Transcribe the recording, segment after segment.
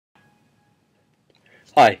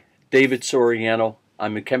Hi, David Soriano.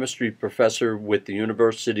 I'm a chemistry professor with the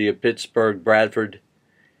University of Pittsburgh-Bradford,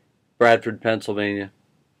 Bradford, Pennsylvania.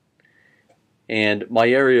 And my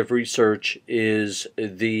area of research is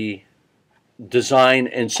the design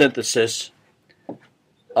and synthesis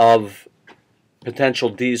of potential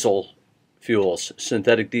diesel fuels,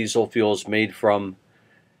 synthetic diesel fuels made from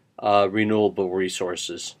renewable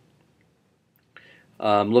resources.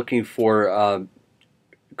 I'm looking for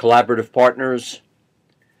collaborative partners,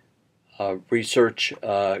 research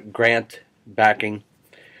grant backing.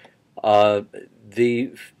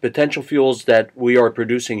 The potential fuels that we are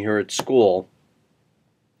producing here at school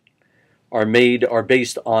are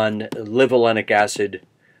based on levulinic acid,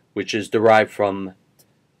 which is derived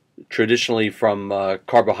traditionally from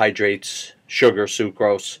carbohydrates, sugar,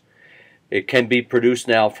 sucrose. It can be produced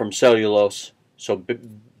now from cellulose, so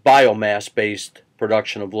biomass-based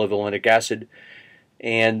production of levulinic acid.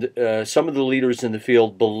 And some of the leaders in the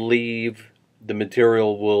field believe the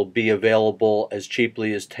material will be available as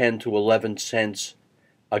cheaply as 10 to 11 cents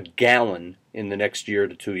a gallon in the next year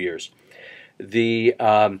to 2 years. The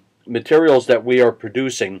materials that we are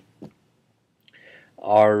producing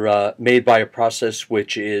are made by a process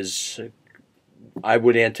which is, I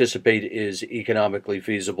would anticipate, is economically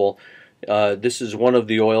feasible. This is one of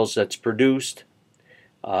the oils that's produced.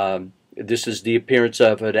 This is the appearance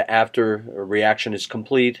of it after a reaction is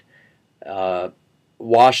complete,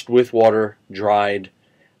 washed with water, dried,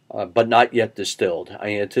 but not yet distilled.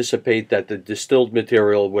 I anticipate that the distilled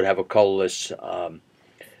material would have a colorless,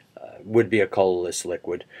 would be a colorless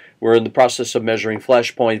liquid. We're in the process of measuring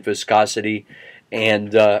flash point, viscosity,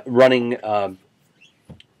 and running,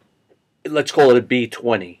 let's call it a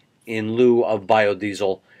B20 in lieu of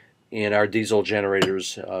biodiesel in our diesel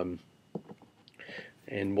generators.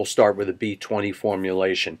 And we'll start with a B20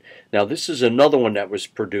 formulation. Now this is another one that was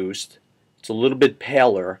produced. It's a little bit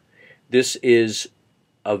paler. This is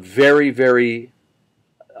a very, very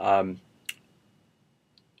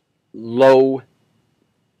low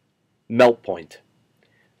melt point.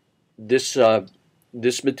 This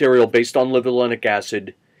material, based on levulinic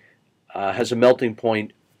acid, has a melting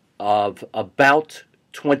point of about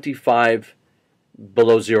 25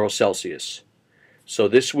 below 0 Celsius. So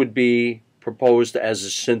this would be proposed as a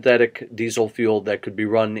synthetic diesel fuel that could be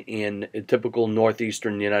run in typical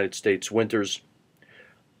northeastern United States winters,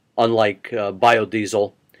 unlike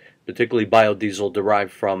biodiesel, particularly biodiesel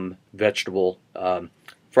derived from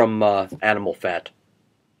animal fat.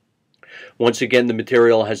 Once again, the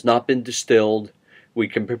material has not been distilled. We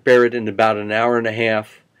can prepare it in about an hour and a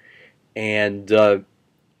half, and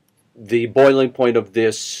the boiling point of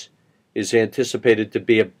this is anticipated to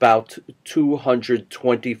be about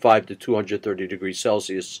 225 to 230 degrees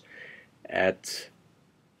Celsius at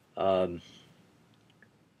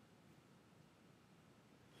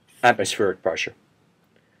atmospheric pressure.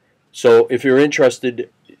 So if you're interested,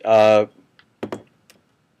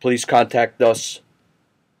 please contact us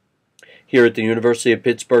here at the University of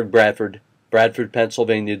Pittsburgh-Bradford, Bradford,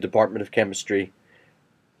 Pennsylvania, Department of Chemistry.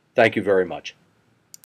 Thank you very much.